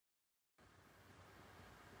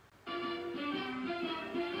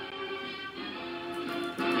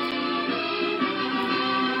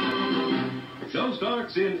Show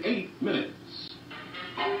starts in 8 minutes.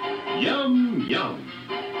 Yum, yum.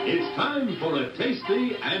 It's time for a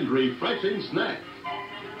tasty and refreshing snack.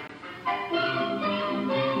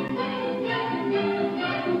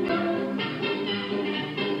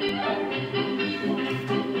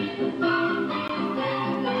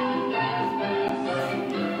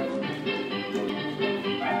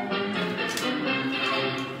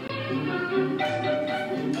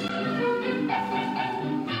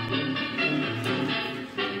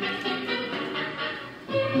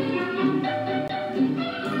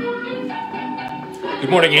 Good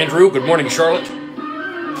morning, Andrew. Good morning, Charlotte.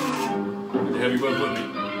 Good to have you both with me.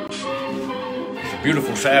 It's a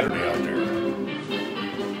beautiful Saturday out there.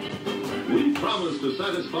 We promise to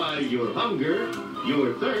satisfy your hunger,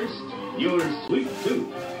 your thirst, your sweet tooth.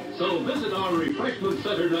 So visit our refreshment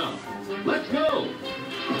center now. Let's go!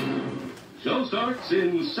 Show starts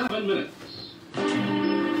in 7 minutes.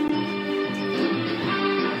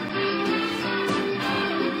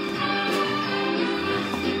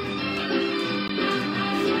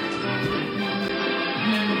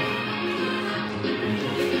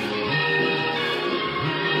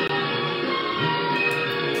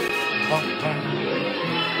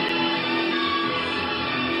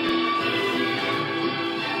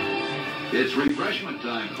 It's refreshment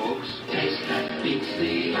time, folks. Taste that beats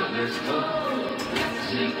the others. Oh,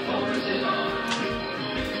 sing pours it on.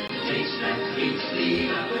 Taste that beats the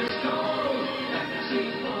others. Oh,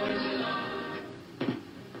 sing pours it on.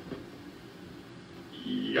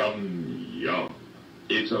 Yum, yum.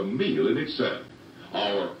 It's a meal in itself.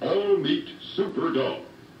 Our all-meat super dog.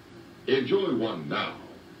 Enjoy one now.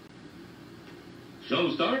 Show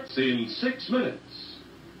starts in 6 minutes.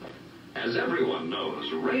 As everyone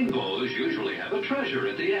knows, rainbows usually have a treasure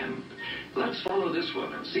at the end. Let's follow this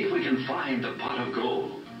one and see if we can find the pot of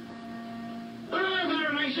gold. Well, there,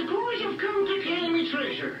 and I suppose you've come to claim me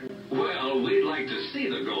treasure. Well, we'd like to see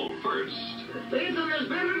the gold first. Faith, there's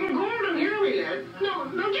been little gold in here we had.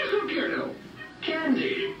 No, just look here now.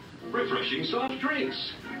 Candy, refreshing soft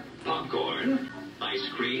drinks, popcorn, ice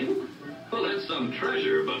cream. Well, that's some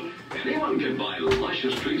treasure, but anyone can buy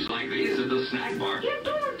luscious treats like these at the snack bar. You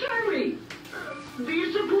don't tell me. Do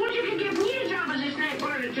you suppose you can get me a job as a snack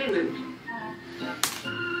bar attendant?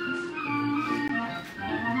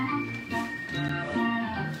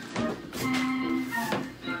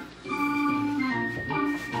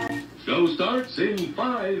 Show starts in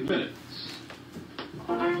 5 minutes.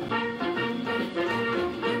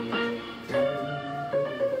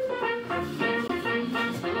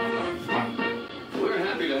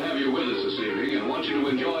 To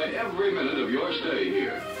enjoy every minute of your stay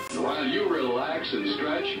here. And while you relax and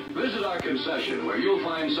stretch, visit our concession where you'll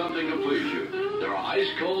find something to please you. There are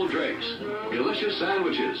ice-cold drinks, delicious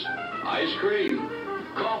sandwiches, ice cream,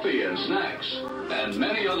 coffee and snacks, and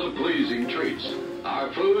many other pleasing treats.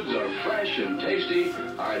 Our foods are fresh and tasty,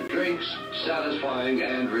 our drinks satisfying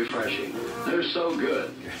and refreshing. They're so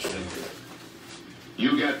good.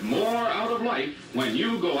 You get more out of life when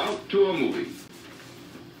you go out to a movie.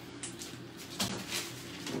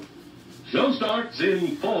 Show starts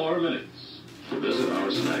in 4 minutes. Visit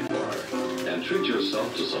our snack bar and treat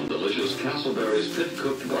yourself to some delicious Castleberry's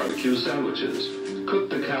pit-cooked barbecue sandwiches. Cook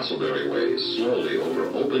the Castleberry way slowly over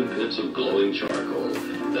open pits of glowing charcoal,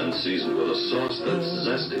 then seasoned with a sauce that's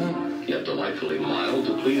zesty, yet delightfully mild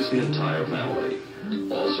to please the entire family.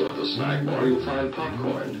 Also at the snack bar you'll find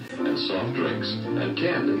popcorn and soft drinks and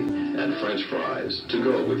candy and French fries to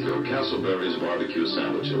go with your Castleberry's barbecue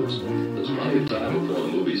sandwiches. There's plenty of time before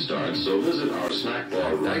the movie starts, so visit our snack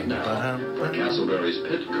bar right now for Castleberry's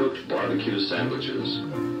pit-cooked barbecue sandwiches.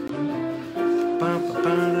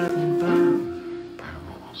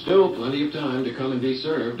 Still plenty of time to come and be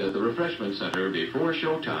served at the refreshment center before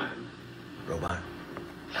showtime. Robot.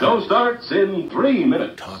 Show starts in 3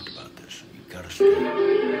 minutes. Talked about this. You gotta see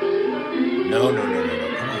it. No. Come on.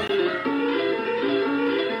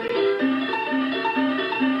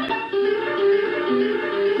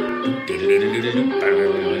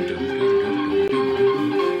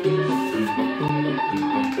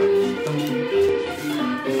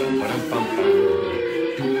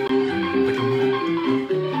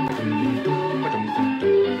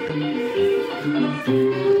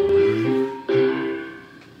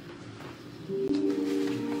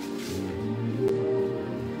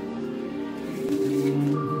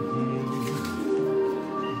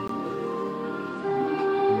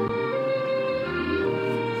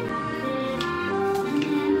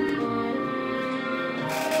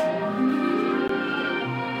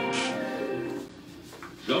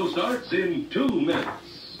 Show starts in 2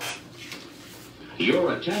 minutes.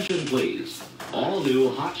 Your attention, please. All new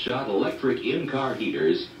hotshot electric in-car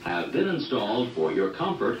heaters have been installed for your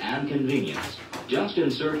comfort and convenience. Just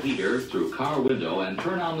insert heater through car window and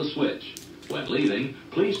turn on the switch. When leaving,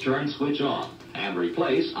 please turn switch off and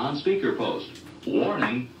replace on speaker post.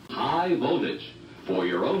 Warning, high voltage. For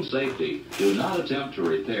your own safety, do not attempt to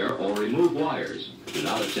repair or remove wires. Do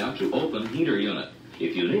not attempt to open heater unit.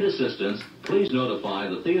 If you need assistance, please notify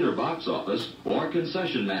the theater box office or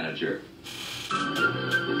concession manager.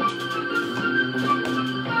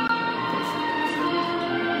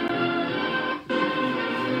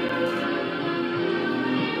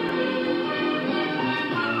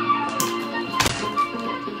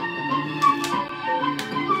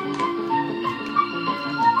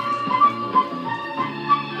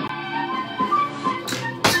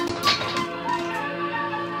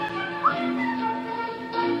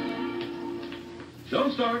 Show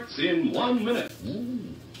starts in 1 minute.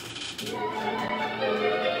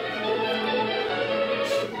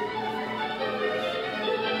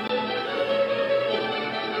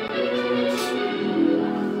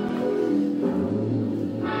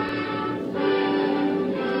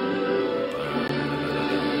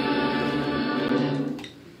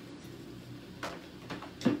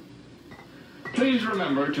 Please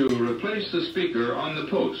remember to replace the speaker on the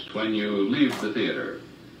post when you leave the theater.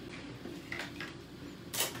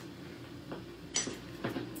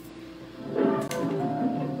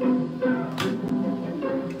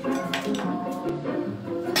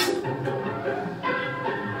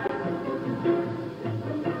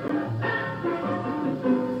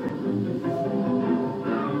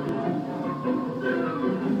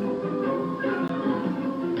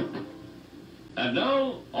 And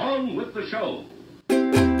now, on with the show.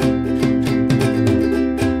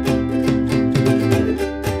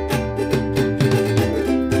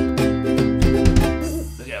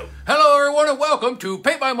 Hello, everyone, and welcome to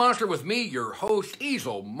Paint by Monster with me, your host,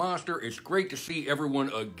 Easel Monster. It's great to see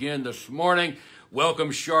everyone again this morning.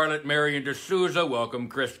 Welcome, Charlotte Marion D'Souza. Welcome,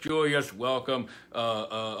 Chris Julius. Welcome,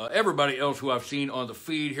 everybody else who I've seen on the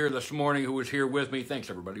feed here this morning who is here with me. Thanks,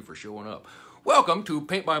 everybody, for showing up. Welcome to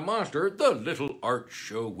Paint by Monster, the little art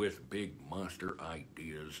show with big monster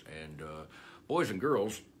ideas. And boys and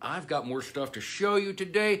girls, I've got more stuff to show you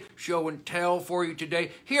today, show and tell for you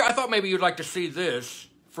today. Here, I thought maybe you'd like to see this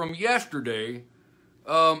from yesterday.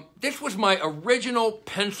 This was my original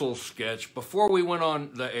pencil sketch before we went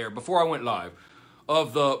on the air, before I went live,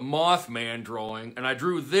 of the Mothman drawing. And I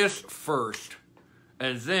drew this first.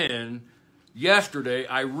 And then, yesterday,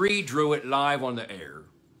 I redrew it live on the air.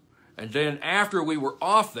 And then after we were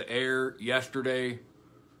off the air yesterday,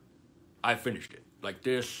 I finished it. Like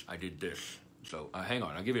this, I did this. So hang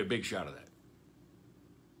on, I'll give you a big shot of that.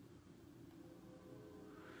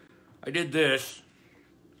 I did this.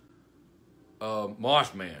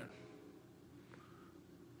 Mothman.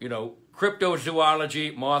 You know,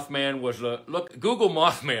 cryptozoology, Mothman was a... Look, Google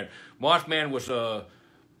Mothman. Mothman was a,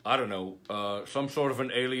 I don't know, some sort of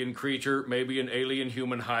an alien creature, maybe an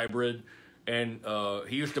alien-human hybrid. And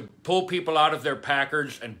he used to pull people out of their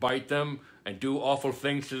Packards and bite them and do awful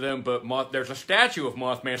things to them. But there's a statue of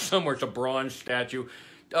Mothman somewhere. It's a bronze statue.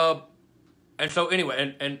 And so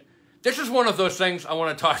anyway, and this is one of those things I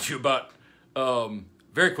want to talk to you about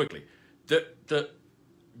very quickly.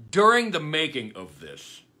 During the making of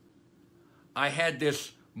this, I had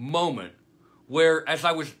this moment where as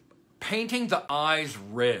I was painting the eyes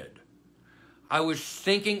red, I was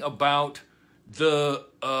thinking about the...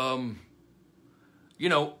 you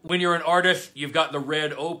know, when you're an artist, you've got the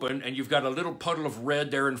red open, and you've got a little puddle of red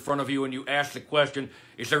there in front of you, and you ask the question,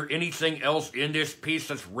 is there anything else in this piece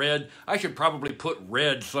that's red? I should probably put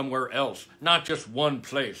red somewhere else, not just one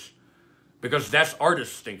place, because that's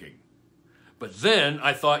artist thinking. But then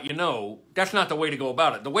I thought, you know, that's not the way to go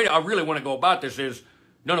about it. The way I really want to go about this is,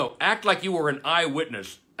 no, act like you were an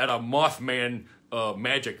eyewitness at a Mothman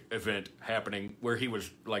magic event happening where he was,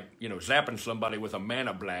 like, you know, zapping somebody with a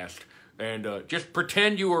mana blast. And just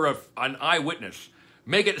pretend you were an eyewitness.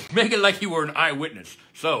 Make it like you were an eyewitness.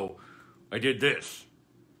 So, I did this.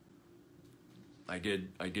 I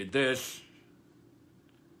did this.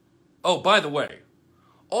 Oh, by the way,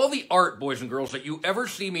 all the art, boys and girls, that you ever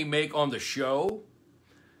see me make on the show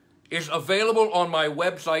is available on my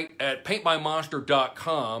website at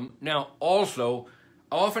paintbymonster.com. Now, also,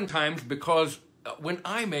 oftentimes, because when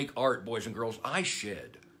I make art, boys and girls, I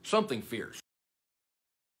shed something fierce.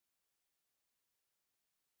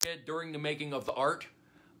 During the making of the art,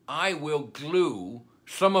 I will glue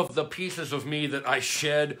some of the pieces of me that I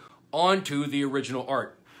shed onto the original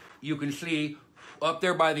art. You can see up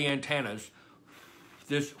there by the antennas,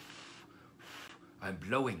 this, I'm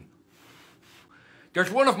blowing. There's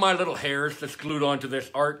one of my little hairs that's glued onto this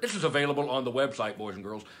art. This is available on the website, boys and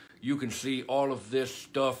girls. You can see all of this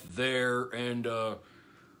stuff there, and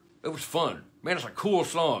it was fun. Man, it's a cool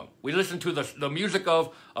song. We listened to the music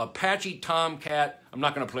of Apache Tomcat. I'm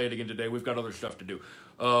not going to play it again today. We've got other stuff to do.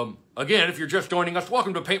 Again, if you're just joining us,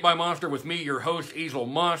 welcome to Paint by Monster with me, your host, Easel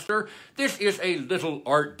Monster. This is a little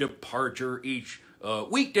art departure each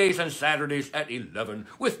weekdays and Saturdays at 11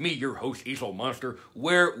 with me, your host, Easel Monster,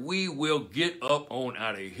 where we will get up on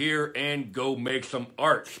out of here and go make some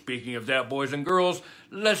art. Speaking of that, boys and girls,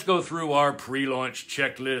 let's go through our pre-launch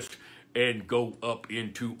checklist and go up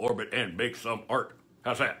into orbit and make some art.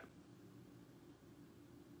 How's that?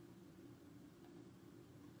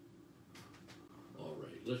 All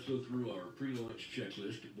right, let's go through our pre-launch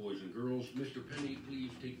checklist, boys and girls. Mr. Penny,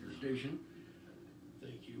 please take your station.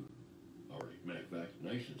 Thank you. All right, MacVac,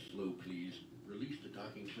 nice and slow, please. Release the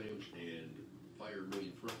docking clamps and fire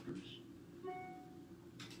main thrusters.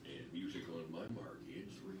 And music on my mark in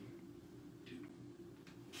 3, 2,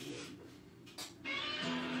 1.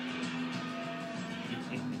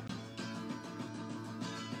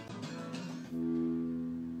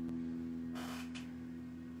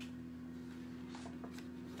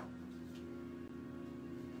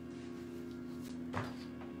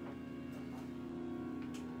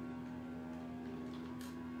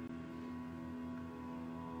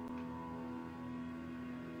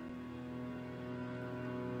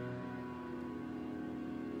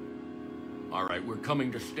 All right, we're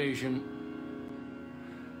coming to station.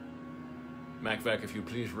 MacVac, if you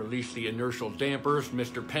please release the inertial dampers.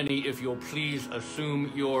 Mr. Penny, if you'll please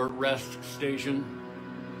assume your rest station.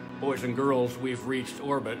 Boys and girls, we've reached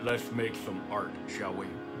orbit. Let's make some art, shall we?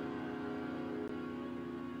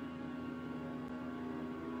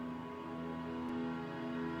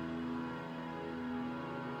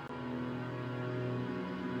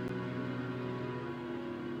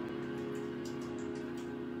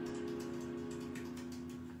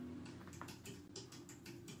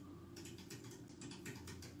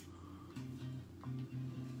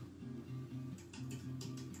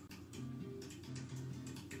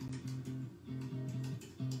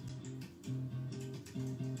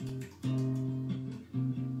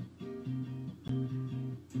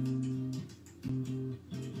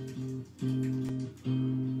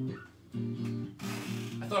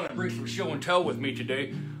 I thought I'd bring some show and tell with me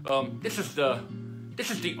today. This is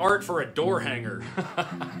the art for a door hanger.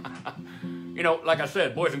 You know, like I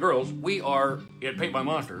said, boys and girls, we are at Paint by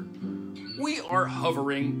Monster. We are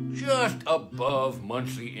hovering just above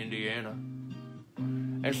Muncie, Indiana.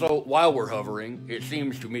 And so while we're hovering, it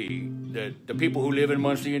seems to me that the people who live in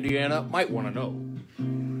Muncie, Indiana might want to know.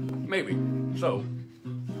 Maybe. So,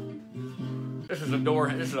 this is an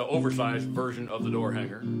oversized version of the door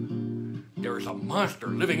hanger. There is a monster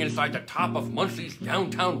living inside the top of Muncie's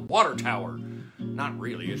downtown water tower. Not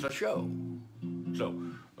really, it's a show. So,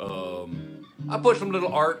 I put some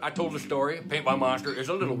little art. I told the story. Paint by Monster is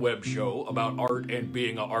a little web show about art and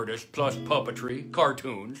being an artist, plus puppetry,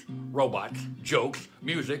 cartoons, robots, jokes,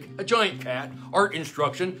 music, a giant cat, art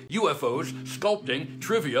instruction, UFOs, sculpting,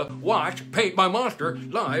 trivia. Watch Paint by Monster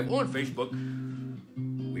live on Facebook.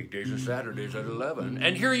 Weekdays and Saturdays at 11.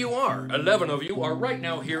 And here you are. 11 of you are right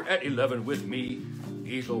now here at 11 with me,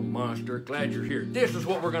 Easel Monster. Glad you're here. This is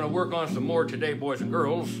what we're going to work on some more today, boys and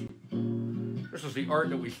girls. This is the art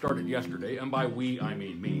that we started yesterday, and by we, I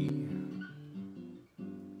mean me.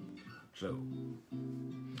 So,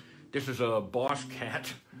 this is a boss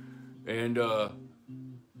cat, and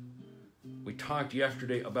we talked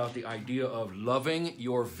yesterday about the idea of loving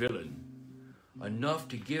your villain enough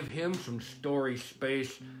to give him some story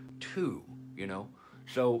space too, you know.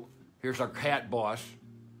 So, here's our cat boss.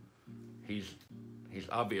 He's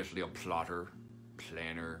obviously a plotter,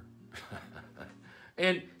 planner.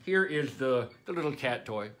 And here is the little cat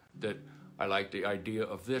toy that I like the idea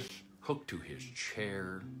of this hooked to his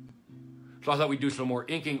chair. So I thought we'd do some more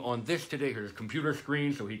inking on this today. Here's his computer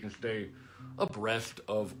screen so he can stay abreast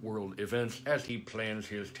of world events as he plans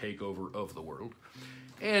his takeover of the world.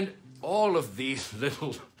 And all of these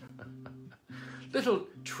little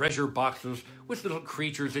treasure boxes with little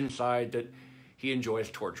creatures inside that he enjoys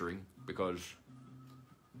torturing because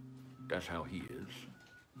that's how he is.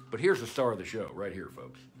 But here's the star of the show, right here,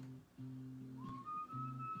 folks.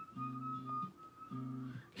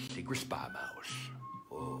 Secret Spy Mouse.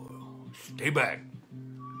 Oh, stay back.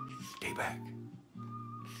 Stay back.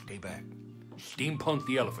 Stay back. Steampunk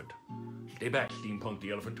the Elephant. Stay back, Steampunk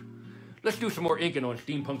the Elephant. Let's do some more inking on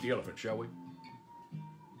Steampunk the Elephant, shall we?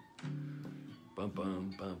 Bum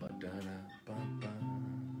bum bum ba da da bum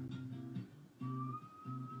bum.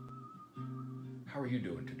 How are you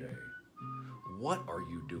doing today? what are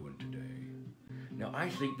you doing today? Now, I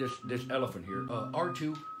think this elephant here,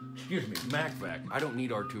 R2, excuse me, MacVac. I don't need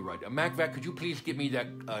R2 right now. MacVac, could you please give me that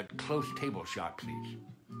close table shot, please?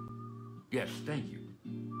 Yes, thank you.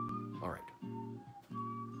 All right.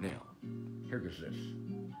 Now, here goes this.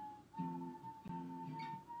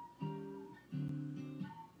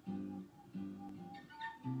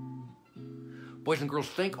 Boys and girls,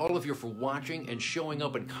 thank all of you for watching and showing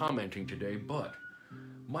up and commenting today, but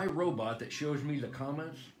my robot that shows me the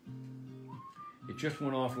comments, it just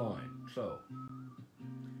went offline. So,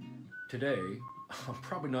 today, I'm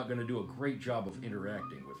probably not going to do a great job of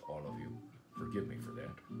interacting with all of you. Forgive me for that.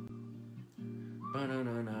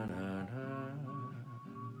 Ba-na-na-na-na-na.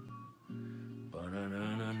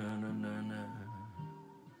 Ba-na-na-na-na-na-na.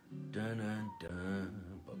 Da-na-da.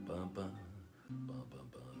 Ba-ba-ba.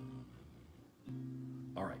 Ba-ba-ba.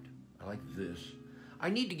 All right, I like this. I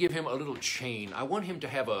need to give him a little chain. I want him to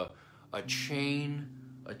have a chain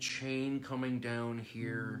coming down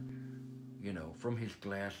here, you know, from his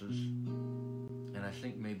glasses. And I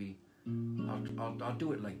think maybe I'll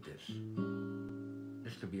do it like this.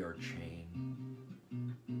 This could be our chain.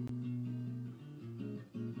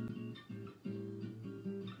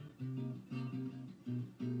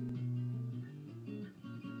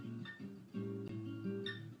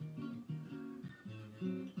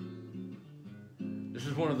 This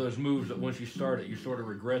is one of those moves that once you start it, you sort of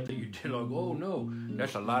regret that you did. Like, oh no,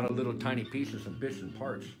 that's a lot of little tiny pieces and bits and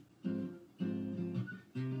parts.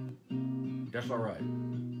 That's all right.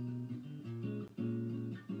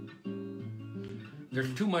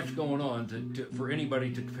 There's too much going on for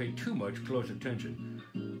anybody to pay too much close attention.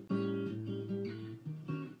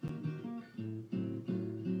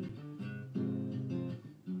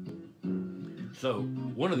 So,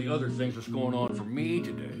 one of the other things that's going on for me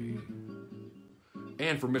today,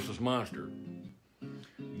 and for Mrs. Monster,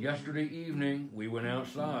 yesterday evening we went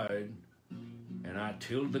outside and I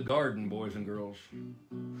tilled the garden, boys and girls.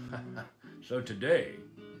 So today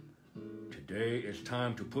is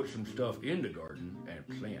time to put some stuff in the garden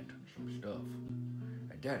and plant some stuff.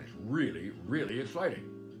 And that is really, really exciting.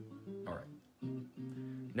 All right.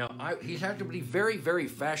 Now, he's had to be very, very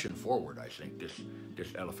fashion forward, I think, this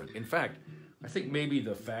elephant. In fact, I think maybe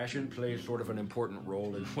the fashion plays sort of an important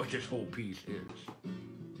role in what this whole piece is.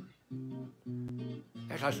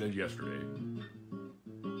 As I said yesterday,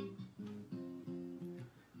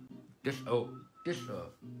 this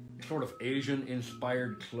sort of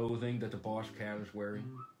Asian-inspired clothing that the boss cat is wearing.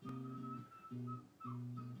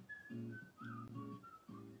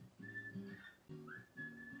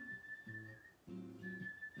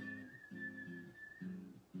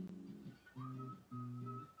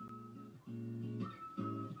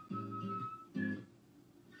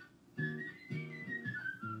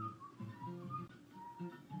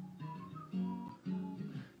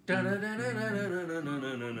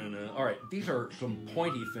 All right, these are some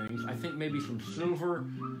pointy things. I think maybe some silver,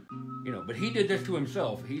 you know, but he did this to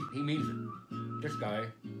himself. He means it. This guy,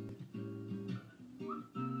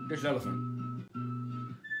 this elephant.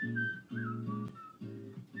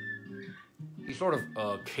 He's sort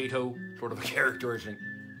of Kato, sort of a character, I think.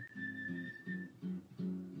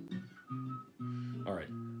 All right,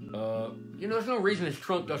 you know, there's no reason his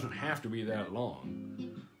trunk doesn't have to be that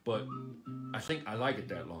long, but I think I like it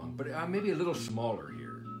that long, but maybe a little smaller here.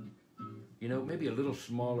 You know, maybe a little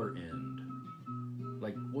smaller end.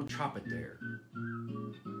 Like, we'll chop it there.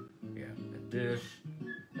 Yeah, and this.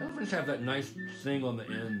 Elephants have that nice thing on the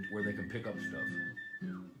end where they can pick up stuff.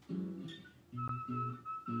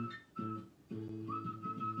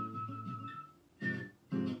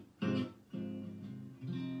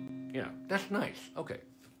 Yeah, that's nice. Okay.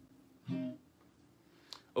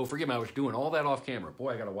 Oh, forgive me, I was doing all that off camera.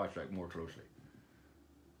 Boy, I gotta watch that more closely.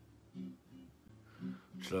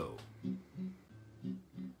 So,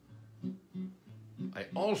 I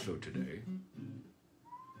also today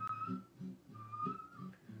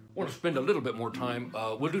want to spend a little bit more time.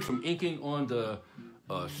 We'll do some inking on the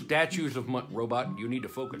statues of Robot. You need to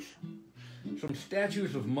focus. Some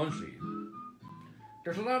statues of Muncie.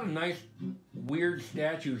 There's a lot of nice, weird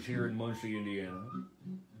statues here in Muncie, Indiana.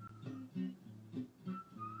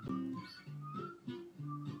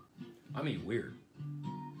 I mean, weird.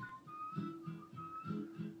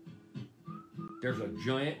 There's a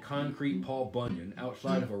giant concrete Paul Bunyan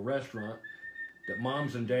outside of a restaurant that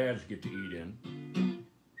moms and dads get to eat in.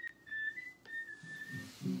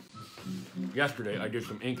 Yesterday, I did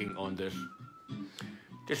some inking on this.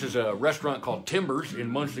 This is a restaurant called Timbers in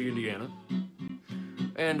Muncie, Indiana.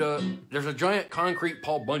 And there's a giant concrete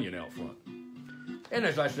Paul Bunyan out front. And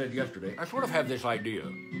as I said yesterday, I sort of have this idea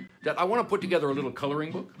that I want to put together a little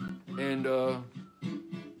coloring book and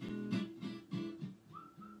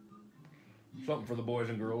something for the boys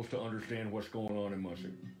and girls to understand what's going on in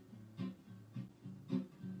Muncie.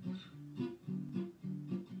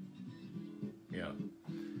 Yeah,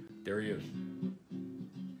 there he is.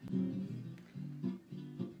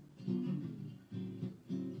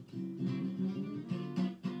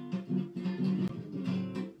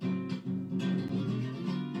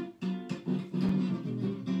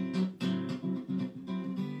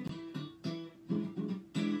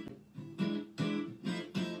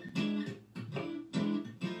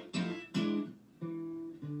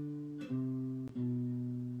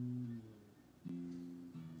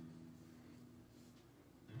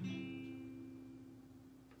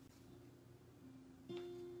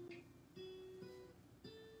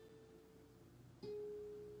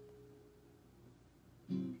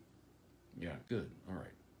 Yeah, good. All right.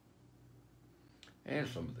 And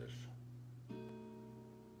some of this.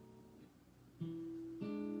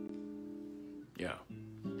 Yeah.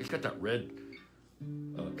 It's got that red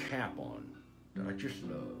cap on that I just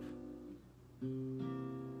love.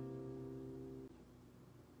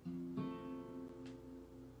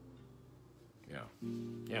 Yeah.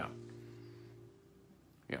 Yeah.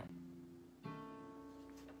 Yeah.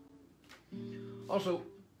 Also,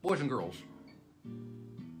 boys and girls,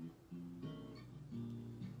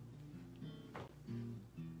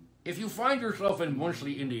 if you find yourself in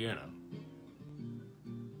Muncie, Indiana,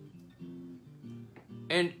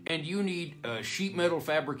 and you need sheet metal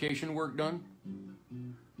fabrication work done,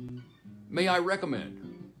 may I recommend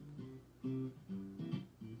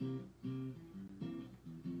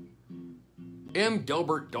M.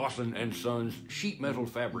 Delbert Dawson and Sons Sheet Metal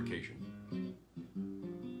Fabrication.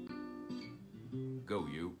 Go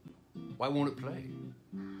you. Why won't it play?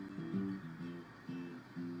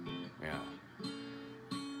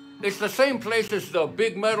 It's the same place as the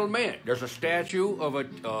Big Metal Man. There's a statue of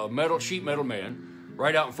a sheet metal man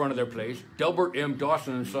right out in front of their place. Delbert M.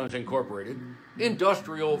 Dawson and Sons Incorporated.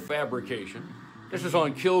 Industrial fabrication. This is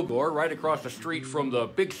on Kilgore, right across the street from the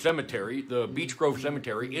big cemetery, the Beech Grove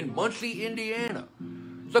Cemetery in Muncie, Indiana.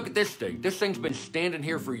 Look at this thing. This thing's been standing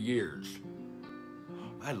here for years.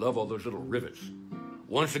 I love all those little rivets.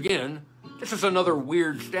 Once again, this is another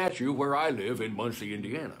weird statue where I live in Muncie,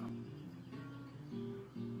 Indiana.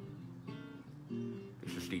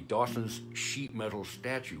 The Dawson's sheet metal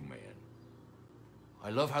statue man.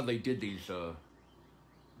 I love how they did these,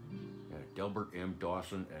 Delbert M.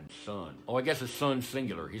 Dawson and Son. Oh, I guess his son's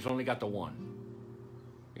singular. He's only got the one.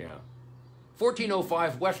 Yeah.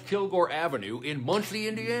 1405 West Kilgore Avenue in Muncie,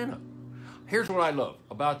 Indiana. Here's what I love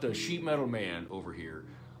about the sheet metal man over here.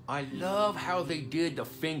 I love how they did the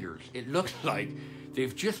fingers. It looks like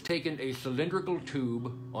they've just taken a cylindrical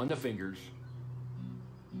tube on the fingers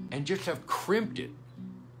and just have crimped it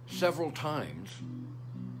several times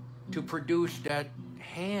to produce that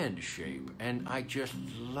hand shape, and I just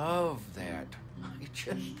love that. I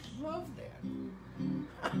just love that.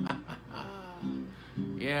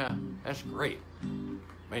 Yeah, that's great,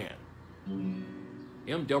 man.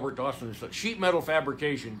 M. Delbert Dawson, sheet metal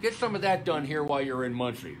fabrication. Get some of that done here while you're in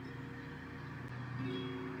Muncie.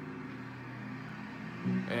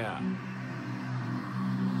 Yeah.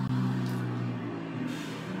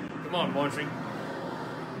 Come on, Muncie.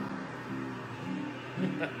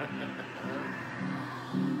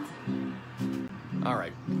 All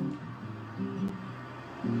right.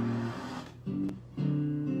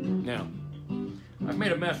 Now, I've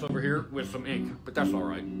made a mess over here with some ink, but that's all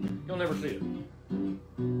right. You'll never see it.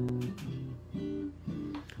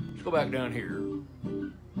 Let's go back down here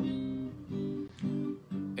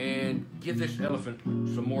and give this elephant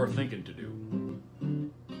some more thinking to do.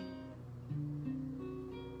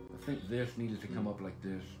 I think this needed to come up like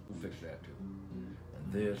this. We'll fix that too.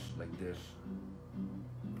 And this, like this.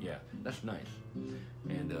 Yeah, that's nice.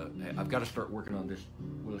 And I've got to start working on this.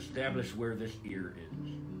 We'll establish where this ear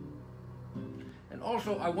is. And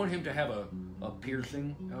also, I want him to have a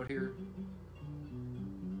piercing out here.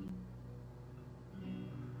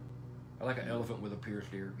 I like an elephant with a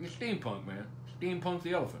pierced ear. He's steampunk, man. Steampunk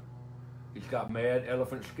the elephant. He's got mad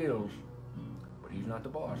elephant skills, but he's not the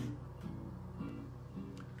boss.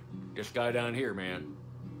 This guy down here, man,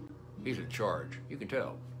 he's in charge. You can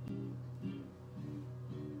tell.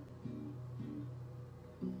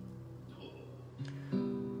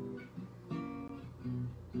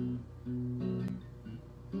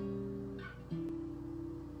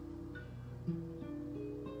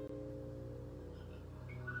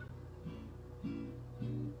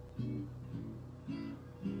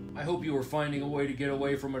 I hope you are finding a way to get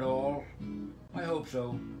away from it all. I hope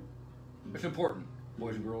so. It's important,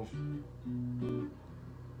 boys and girls.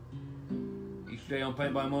 Each day on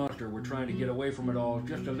Paint by Monster, we're trying to get away from it all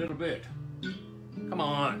just a little bit. Come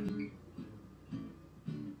on.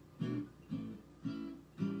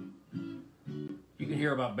 You can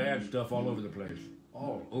hear about bad stuff all over the place.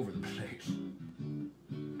 All over the place.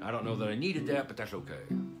 I don't know that I needed that, but that's okay.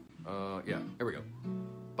 Yeah, here we go.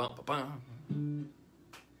 Bum, ba, bum.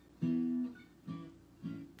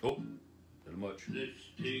 Oh, a little much.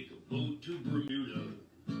 Let's take a boat to Bermuda.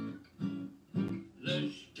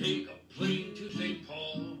 Let's take a plane to St.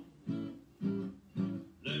 Paul.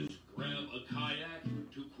 Let's grab a kayak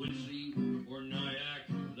to Quincy or Nyack.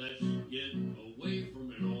 Let's get away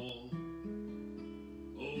from it all.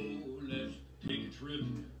 Oh, let's take a trip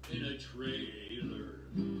in a trailer.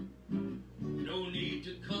 No need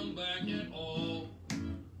to come back at all.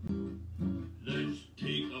 Let's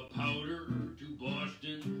take a powder to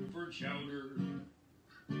Boston for chowder.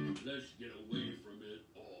 Let's get away from it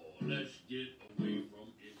all. Let's get away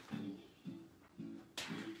from it all.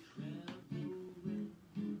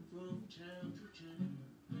 We'll travel from town to town.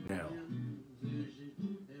 Now. We'll visit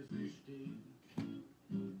every state.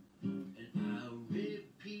 And I'll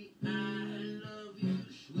repeat, I love you,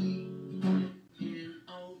 sweet, in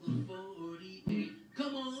all the 48.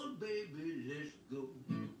 Come on, baby, let's go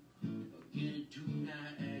again to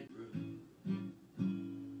Niagara.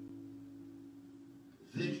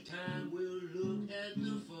 This time we'll look at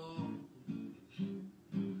the fall.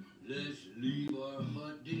 Let's leave our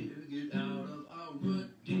hut, dear, get out of our rut,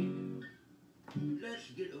 dear. Let's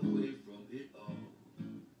get away from it all.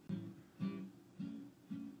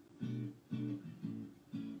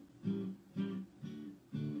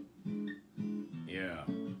 Yeah.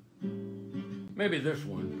 Maybe this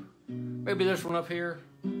one. Maybe this one up here.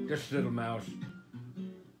 This little mouse.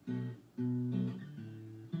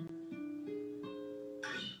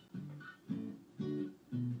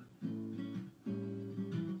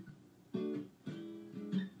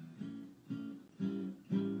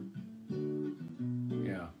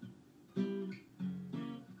 Yeah.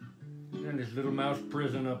 And this little mouse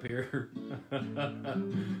prison up here.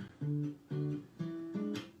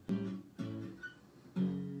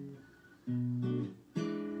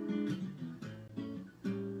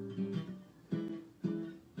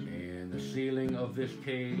 Ceiling of this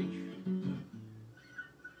cage.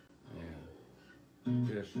 Yeah.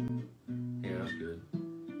 This. Yeah, that's good.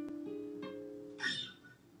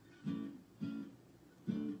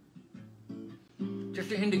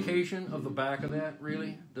 Just an indication of the back of that,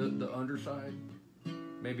 really. The underside.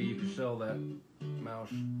 Maybe you could sell that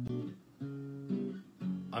mouse.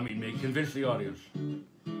 I mean, convince the audience.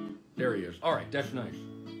 There he is. All right, that's nice.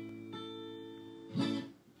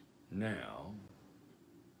 Now.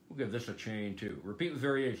 We'll give this a chain too. Repeat with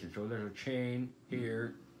variation. So there's a chain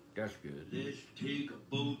here. That's good. Let's take a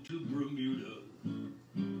boat to Bermuda.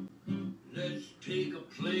 Let's take a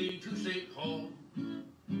plane to St. Paul.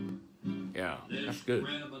 Yeah, Let's that's good.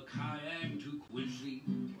 grab a kayak to Quincy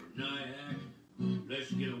or Nyack.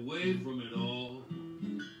 Let's get away from it all.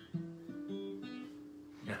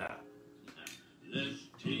 Yeah. Let's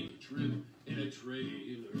take a trip in a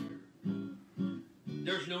trailer.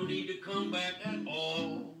 There's no need to come back at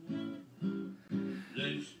all.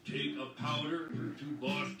 Let's take a powder to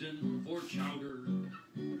Boston for chowder.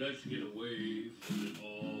 Let's get away from it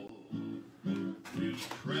all. We'll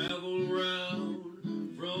travel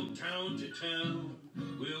round from town to town.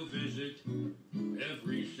 We'll visit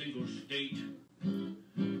every single state.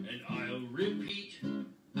 And I'll repeat,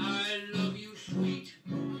 I love you, sweet,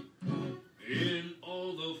 in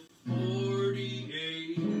all the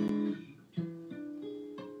 48.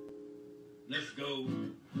 Let's go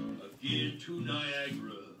again to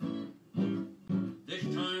Niagara. This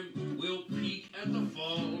time we'll peek at the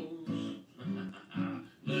falls.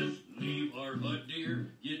 Let's leave our hut,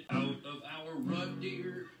 dear, get out of our rut,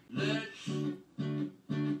 dear. Let's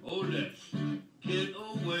get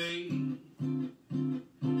away.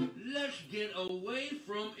 Let's get away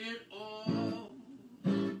from it all.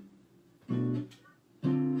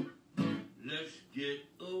 Let's get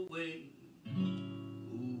away.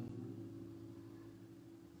 Ooh.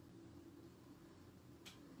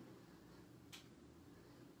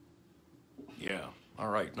 Yeah. All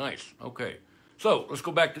right. Nice. Okay. So let's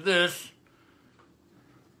go back to this.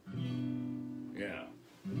 Yeah.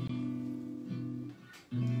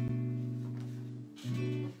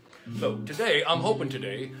 So today, I'm hoping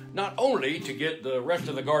today, not only to get the rest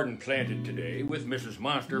of the garden planted today with Mrs.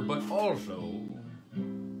 Monster, but also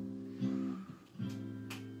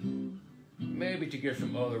maybe to get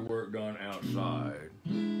some other work done outside.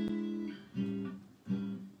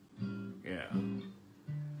 Yeah.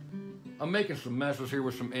 I'm making some messes here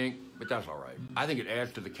with some ink, but that's all right. I think it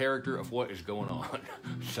adds to the character of what is going on.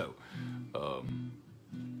 So,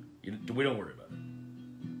 we don't worry about it.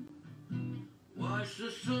 Watch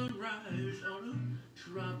the sunrise on a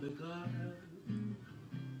tropic island.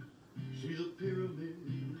 See the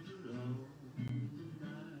pyramids along the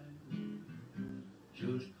Nile.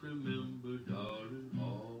 Just remember, darling,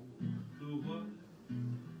 all the while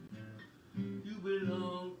you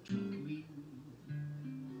belong to me.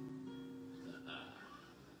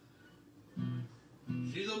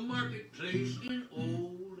 See the marketplace in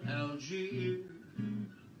old Algiers.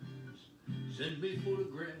 Send me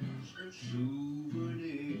photographs and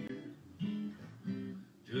souvenirs.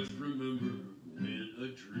 Just remember, when a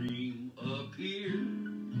dream appears,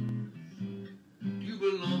 you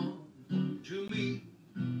belong to me.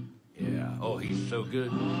 Yeah. Oh, he's so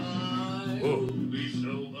good. I Whoa. would be so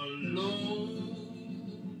alone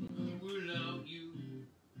without you.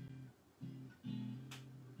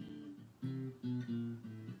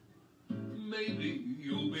 Maybe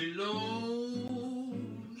you'll be lonesome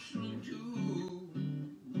too,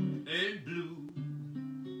 and blue.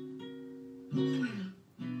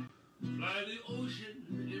 Fly the ocean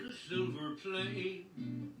in a silver plane.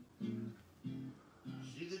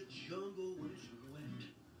 See the jungle when it's wet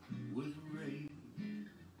with rain.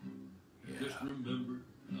 Just remember,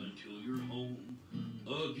 until you're home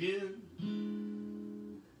again,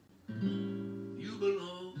 you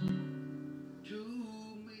belong to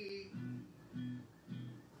me.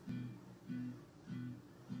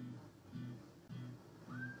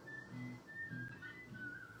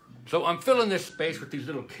 So I'm filling this space with these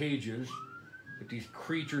little cages that these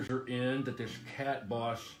creatures are in, that this cat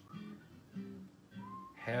boss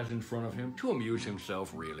has in front of him to amuse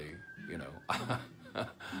himself, really, you know.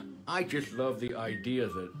 I just love the idea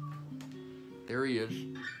that there he is.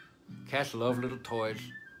 Cats love little toys.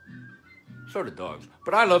 So do dogs.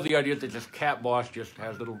 But I love the idea that this cat boss just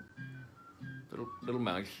has little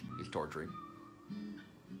mice he's torturing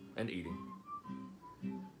and eating.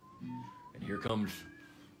 And here comes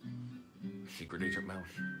Secret Agent Mouse.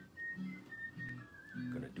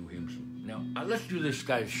 Gonna do him some. Now, let's do this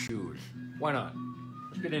guy's shoes. Why not?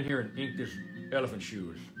 Let's get in here and ink this elephant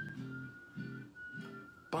shoes.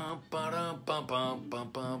 Bum ba dum bum bum bum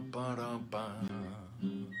bum ba dum bum.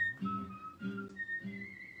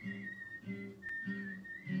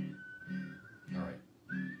 All right.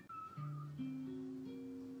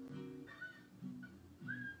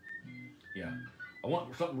 Yeah, I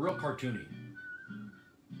want something real cartoony.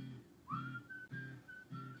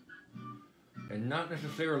 And not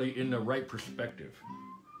necessarily in the right perspective.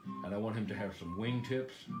 And I want him to have some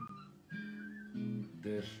wingtips.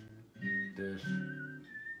 This.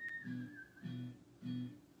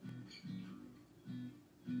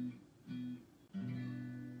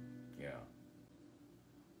 Yeah.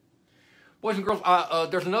 Boys and girls,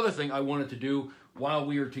 there's another thing I wanted to do while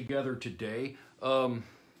we are together today. Now,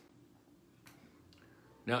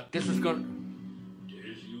 this is going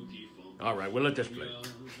to... All right, we'll let this play.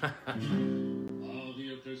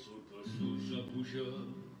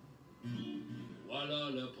 Voilà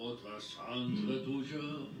le potre cendre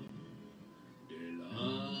toujours de là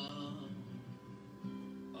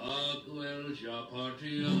à quel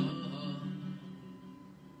j'appartiens.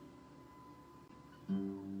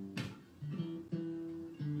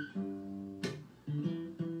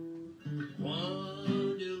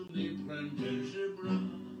 Quand il me prendait ses bras,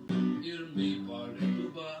 il me parlait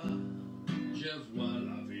tout bas, je vois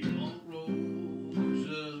la vie en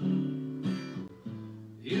rose.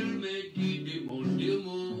 Il me dit des mots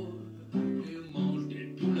d'amour, des mots de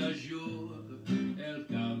tous les jours, elle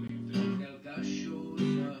a mis quelque chose.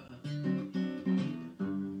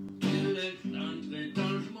 Il est entré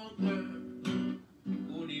dans mon cœur,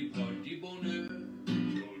 on y porte du bonheur,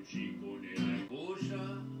 quand j'y connais les beaux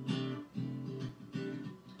chats.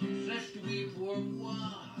 C'est lui pour moi,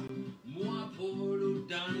 moi pour le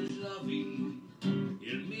dans la vie.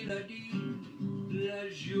 Il me l'a dit, le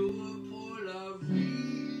jour pour la vie.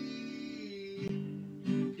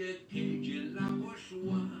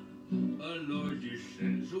 Alors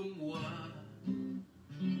descends sur moi,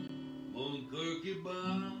 mon cœur qui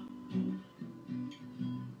bat.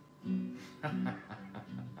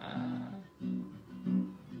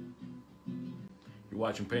 You're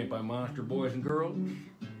watching Paint by Monster, boys and girls.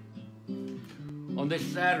 On this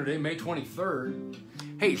Saturday, May 23rd.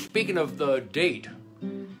 Hey, speaking of the date,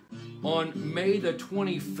 on May the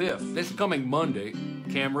 25th, this coming Monday,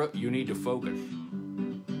 camera, you need to focus.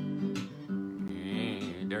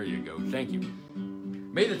 There you go. Thank you.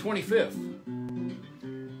 May the 25th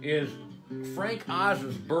is Frank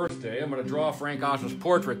Oz's birthday. I'm going to draw Frank Oz's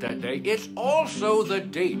portrait that day. It's also the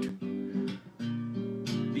date,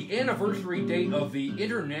 the anniversary date of the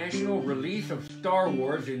international release of Star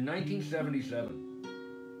Wars in 1977.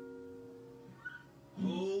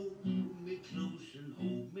 Hold me close and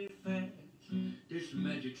hold me fast. This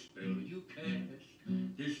magic spell you cast.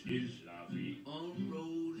 This is La Vie en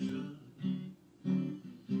Rose.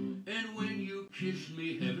 And when you kiss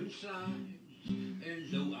me, heaven sighs. And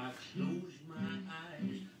though I close my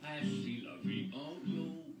eyes, I see La Vie en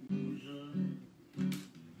Rose.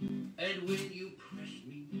 And when you press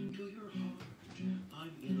me to your heart,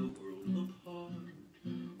 I'm in a world apart.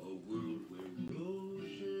 A world where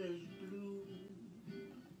roses bloom.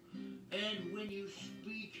 And when you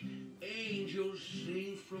speak, angels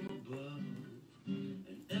sing from above.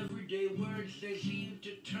 And everyday words, they seem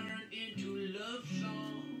to turn into love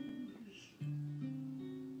songs.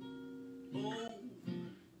 Oh,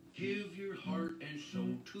 give your heart and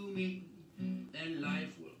soul to me, and life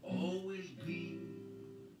will always be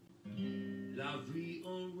La Vie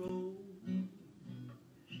en Rose.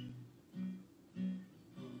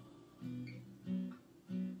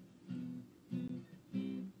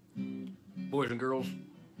 Boys and girls,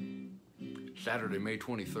 Saturday, May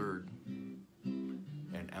 23rd,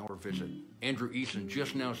 and our visit. Andrew Eason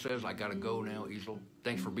just now says, I gotta go now, Easel.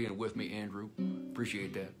 Thanks for being with me, Andrew.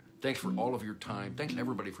 Appreciate that. Thanks for all of your time. Thanks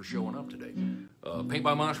everybody for showing up today. Paint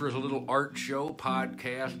by Monster is a little art show,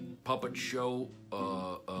 podcast, puppet show,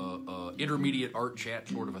 intermediate art chat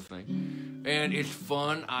sort of a thing. And it's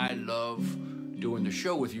fun. I love doing the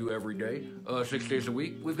show with you every day, 6 days a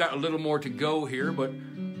week. We've got a little more to go here, but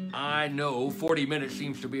I know 40 minutes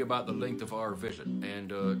seems to be about the length of our visit,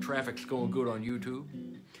 and traffic's going good on YouTube.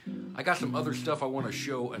 I got some other stuff I want to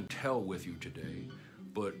show and tell with you today,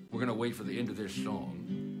 but we're going to wait for the end of this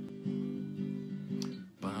song.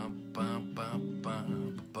 Bum, bum, bum,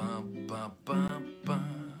 bum, bum, bum, bum,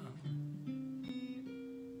 bum.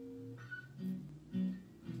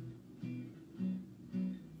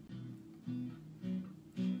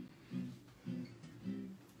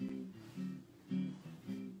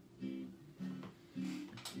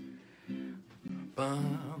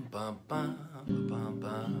 Bum, bum, bum, bum, bum,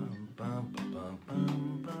 bum, bum,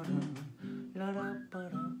 bum, bum, la, la, ba,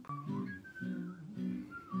 da, bum.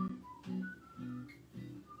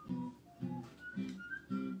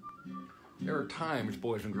 There are times,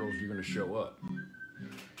 boys and girls, you're going to show up.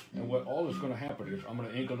 And what all is going to happen is I'm going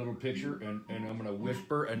to ink a little picture and I'm going to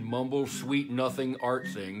whisper and mumble sweet nothing art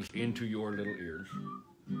things into your little ears.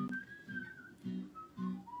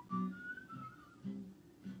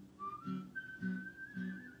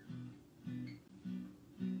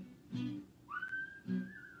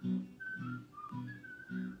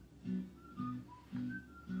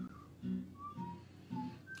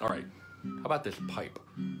 All right, how about this pipe?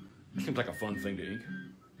 It seems like a fun thing to ink.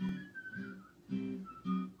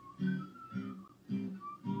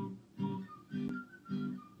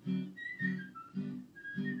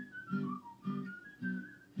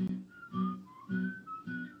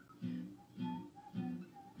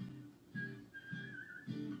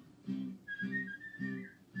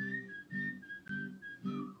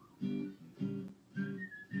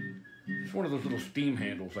 It's one of those little steam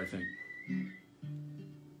handles, I think.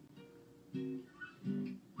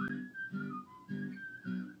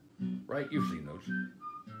 Right? You've seen those.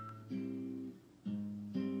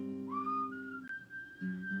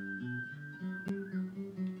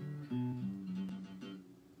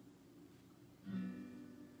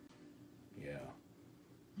 Yeah.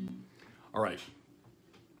 All right.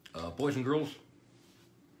 Boys and girls,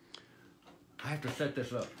 I have to set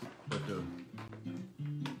this up, but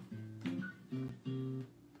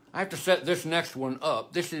I have to set this next one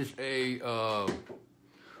up. This is a,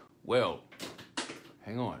 well,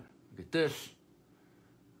 hang on. Get this,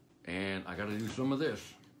 and I got to do some of this.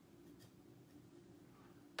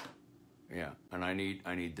 Yeah, and I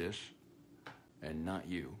need this, and not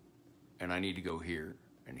you, and I need to go here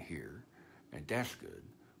and here, and that's good.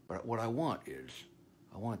 But what I want is,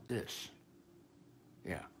 I want this.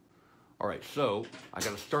 Yeah. All right, so I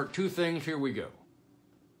got to start two things. Here we go.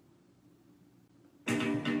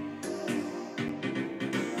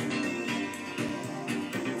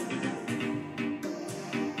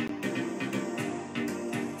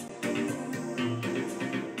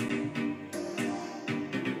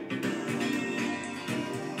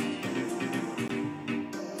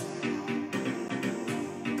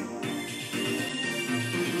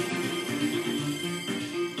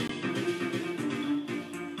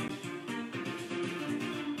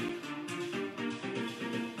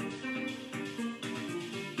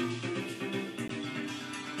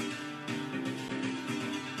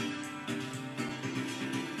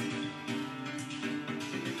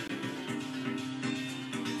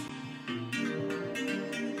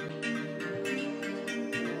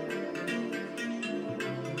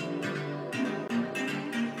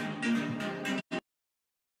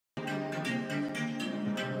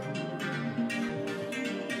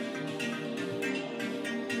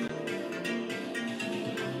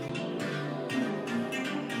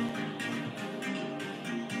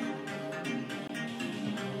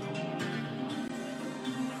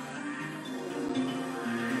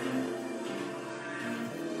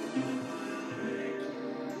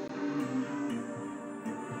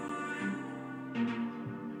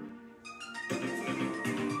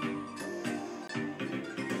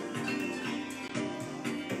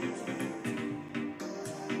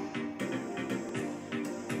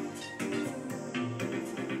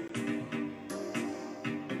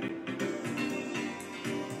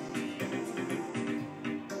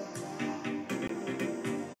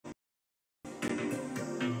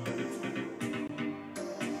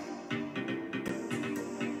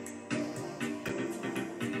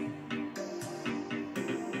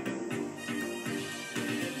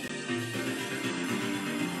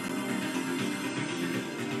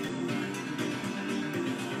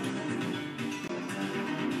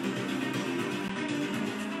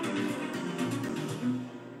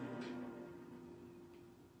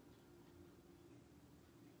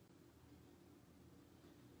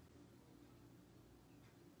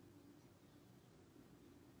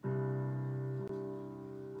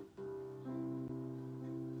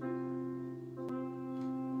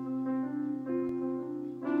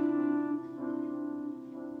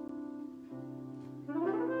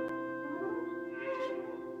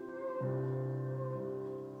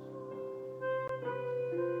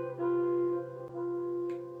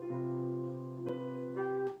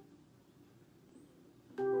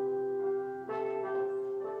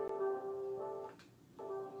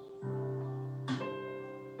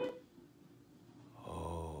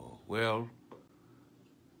 Well,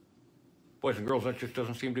 boys and girls, that just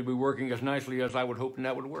doesn't seem to be working as nicely as I would hope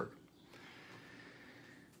that would work.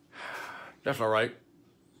 That's all right.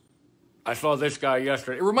 I saw this guy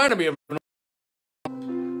yesterday. It reminded me of...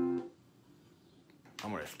 I'm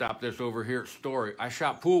going to stop this over here story. I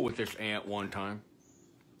shot pool with this ant one time.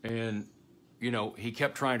 And, you know, he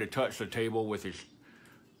kept trying to touch the table with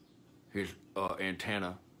his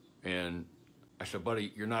antenna. And I said,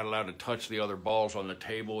 buddy, you're not allowed to touch the other balls on the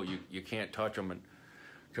table. You can't touch them. And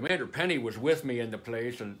Commander Penny was with me in the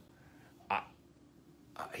place, and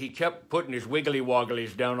he kept putting his wiggly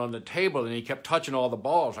wogglies down on the table, and he kept touching all the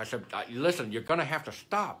balls. I said, listen, you're going to have to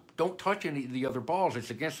stop. Don't touch any of the other balls. It's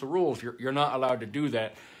against the rules. You're not allowed to do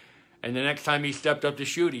that. And the next time he stepped up to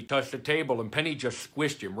shoot, he touched the table, and Penny just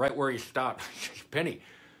squished him right where he stopped. Penny,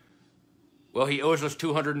 well, he owes us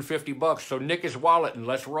 $250, so nick his wallet and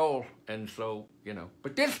let's roll. And so, you know.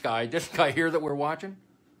 But this guy here that we're watching,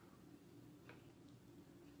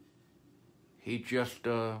 he just...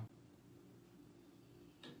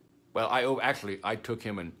 Well, I took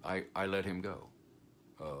him and I let him go.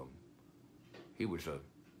 He was a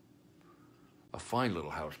fine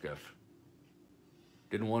little house guest.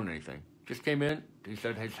 Didn't want anything. Just came in, he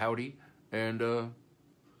said his howdy, and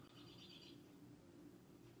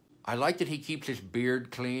I like that he keeps his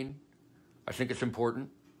beard clean. I think it's important.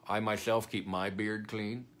 I myself keep my beard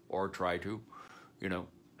clean, or try to, you know,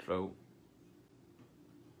 so...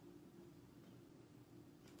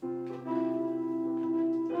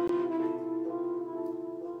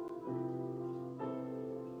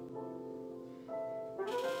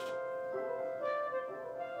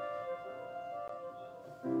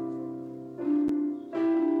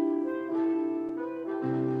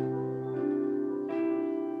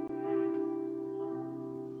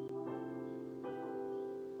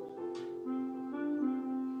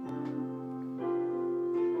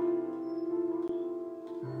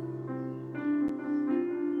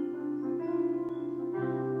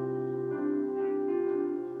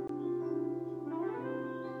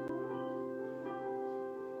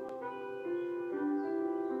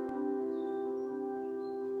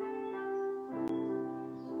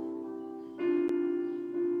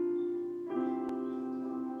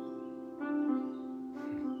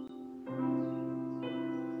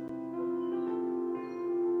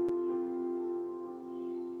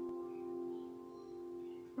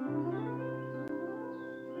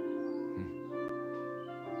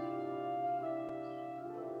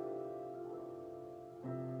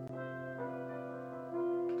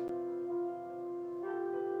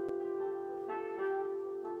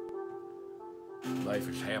 Life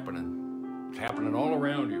is happening. It's happening all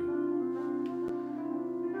around you.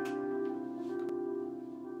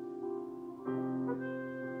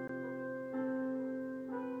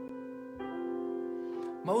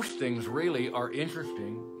 Most things really are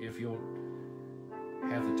interesting if you'll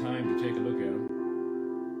have the time to take a look at them.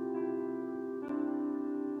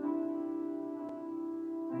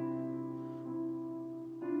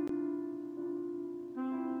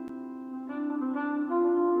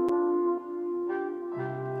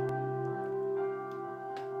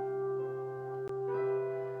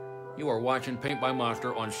 You are watching Paint by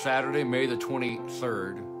Monster on Saturday, May the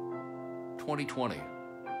 23rd, 2020.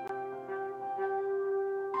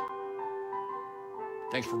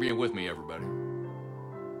 Thanks for being with me, everybody.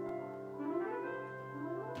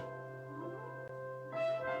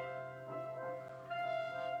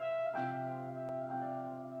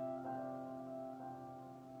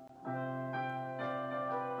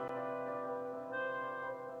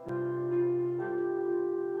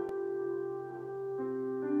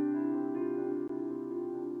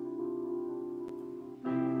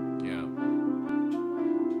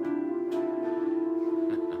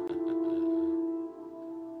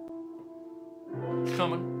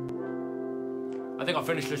 Coming. I think I'll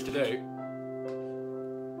finish this today.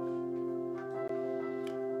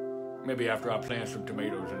 Maybe after I plant some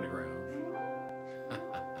tomatoes in the ground.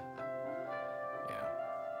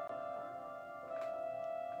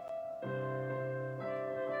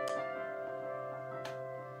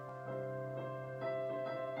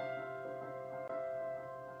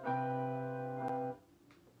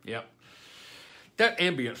 Yep. That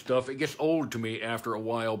ambient stuff, it gets old to me after a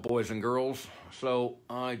while, boys and girls. So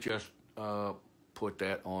I just put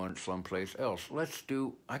that on someplace else.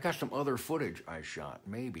 I got some other footage I shot.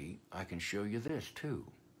 Maybe I can show you this too.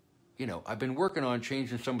 You know, I've been working on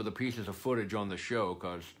changing some of the pieces of footage on the show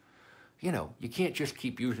because, you know, you can't just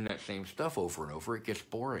keep using that same stuff over and over. It gets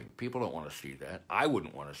boring. People don't want to see that. I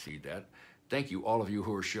wouldn't want to see that. Thank you, all of you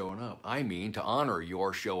who are showing up. I mean to honor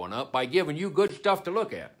your showing up by giving you good stuff to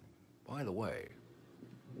look at. By the way,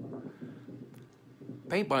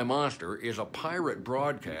 Paint by Monster is a pirate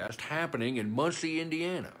broadcast happening in Muncie,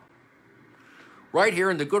 Indiana. Right here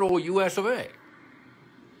in the good old US of A.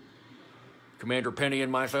 Commander Penny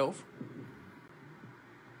and myself,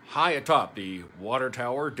 high atop the water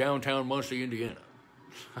tower, downtown Muncie, Indiana.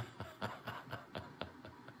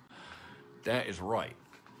 That is right.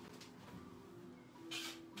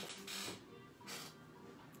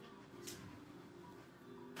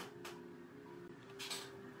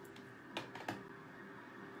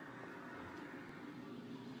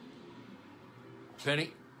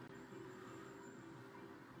 Penny,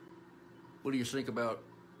 what do you think about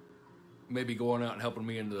maybe going out and helping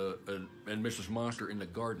me and Mrs. Monster in the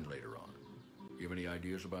garden later on? You have any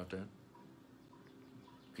ideas about that?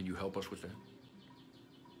 Can you help us with that?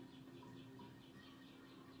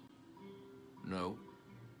 No?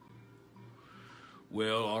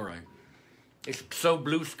 Well, all right. It's so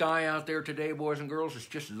blue sky out there today, boys and girls. It's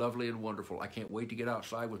just lovely and wonderful. I can't wait to get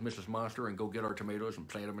outside with Mrs. Monster and go get our tomatoes and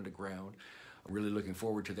plant them in the ground. I'm really looking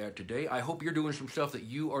forward to that today. I hope you're doing some stuff that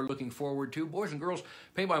you are looking forward to. Boys and girls,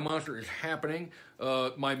 Paint by Monster is happening.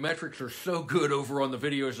 My metrics are so good over on the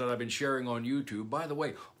videos that I've been sharing on YouTube. By the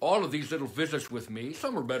way, all of these little visits with me,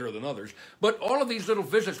 some are better than others, but all of these little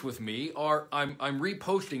visits with me are, I'm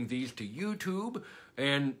reposting these to YouTube,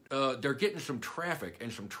 and they're getting some traffic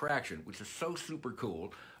and some traction, which is so super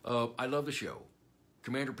cool. I love the show.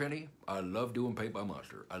 Commander Penny, I love doing Paint by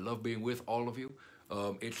Monster. I love being with all of you.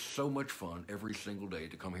 It's so much fun every single day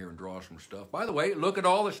to come here and draw some stuff. By the way, look at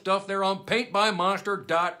all the stuff there on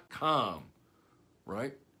paintbymonster.com,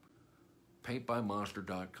 right?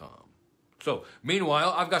 paintbymonster.com. So,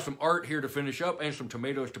 meanwhile, I've got some art here to finish up and some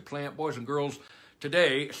tomatoes to plant. Boys and girls,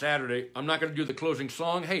 today, Saturday, I'm not going to do the closing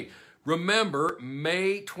song. Hey, remember,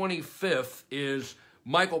 May 25th is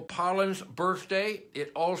Michael Pollan's birthday.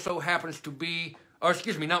 It also happens to be, or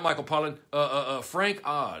excuse me, not Michael Pollan, Frank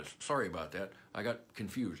Oz. Sorry about that. I got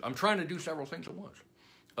confused. I'm trying to do several things at once.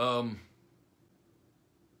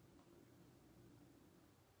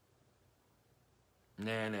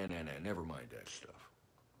 Never mind that stuff.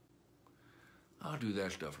 I'll do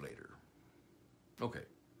that stuff later. Okay.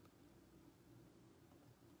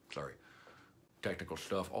 Sorry. Technical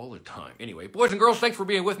stuff all the time. Anyway, boys and girls, thanks for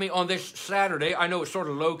being with me on this Saturday. I know it's sort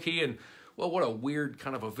of low-key and, well, what a weird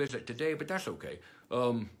kind of a visit today, but that's okay.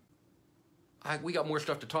 We got more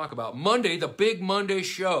stuff to talk about. Monday, the Big Monday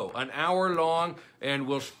show, an hour long, and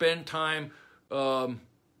we'll spend time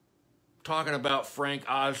talking about Frank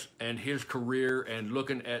Oz and his career and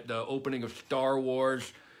looking at the opening of Star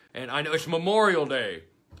Wars. And I know it's Memorial Day.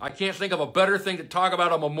 I can't think of a better thing to talk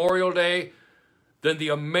about on Memorial Day than the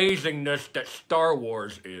amazingness that Star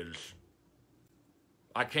Wars is.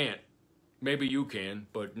 I can't. Maybe you can,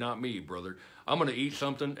 but not me, brother. I'm going to eat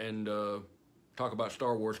something and talk about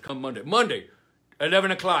Star Wars come Monday. Monday,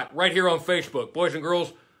 11 o'clock, right here on Facebook. Boys and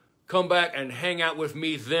girls, come back and hang out with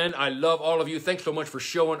me then. I love all of you. Thanks so much for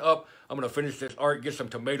showing up. I'm going to finish this art, get some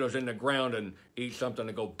tomatoes in the ground, and eat something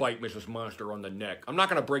and go bite Mrs. Monster on the neck. I'm not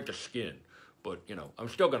going to break the skin, but, you know, I'm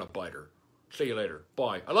still going to bite her. See you later.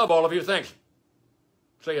 Bye. I love all of you. Thanks.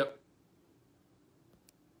 See ya.